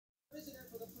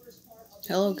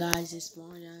Hello guys, it's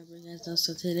Mariana bringing us.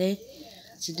 So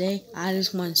today I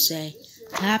just want to say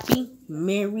Happy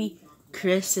Merry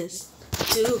Christmas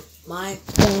to my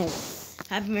fans.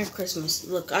 Happy Merry Christmas.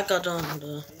 Look, I got on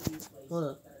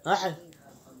the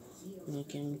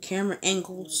looking camera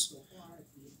angles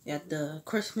at the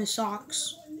Christmas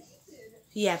socks.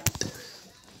 Yeah.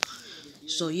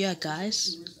 So yeah,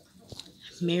 guys,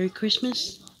 Merry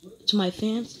Christmas to my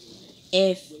fans.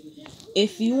 If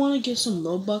if you want to get some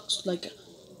Robux,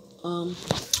 um,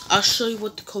 I'll show you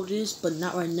what the code is, but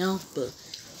not right now. But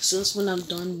since when I'm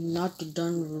not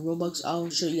done with Robux, I'll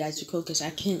show you guys the code because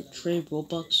I can't trade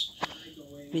Robux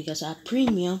because I have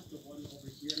premium.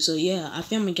 So yeah, I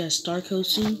think I'm gonna get a star code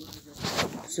soon.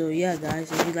 So yeah,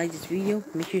 guys, if you like this video,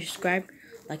 make sure you subscribe,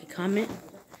 like, a comment,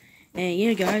 and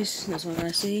yeah, guys, that's what I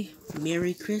gotta say.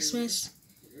 Merry Christmas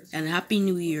and Happy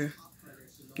New Year.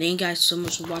 Thank you guys so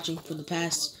much for watching for the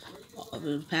past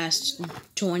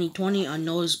 2020. I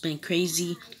know it's been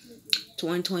crazy.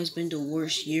 2020 has been the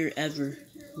worst year ever.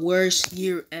 Worst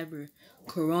year ever.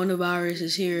 Coronavirus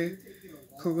is here.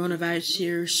 Coronavirus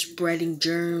here, spreading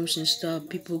germs and stuff.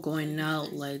 People going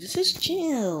out like, this is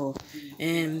chill.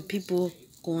 And people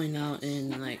going out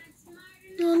and like,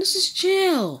 no, this is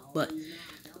chill. But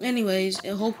anyways, I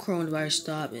hope coronavirus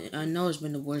stop. I know it's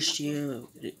been the worst year.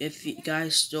 If you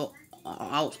guys still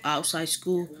outside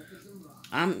school,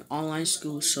 I'm online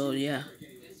school, so yeah.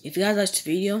 If you guys liked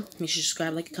the video, make sure to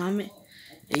subscribe, like, comment.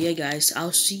 And yeah, guys,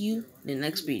 I'll see you in the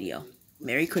next video.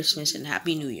 Merry Christmas and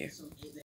Happy New Year.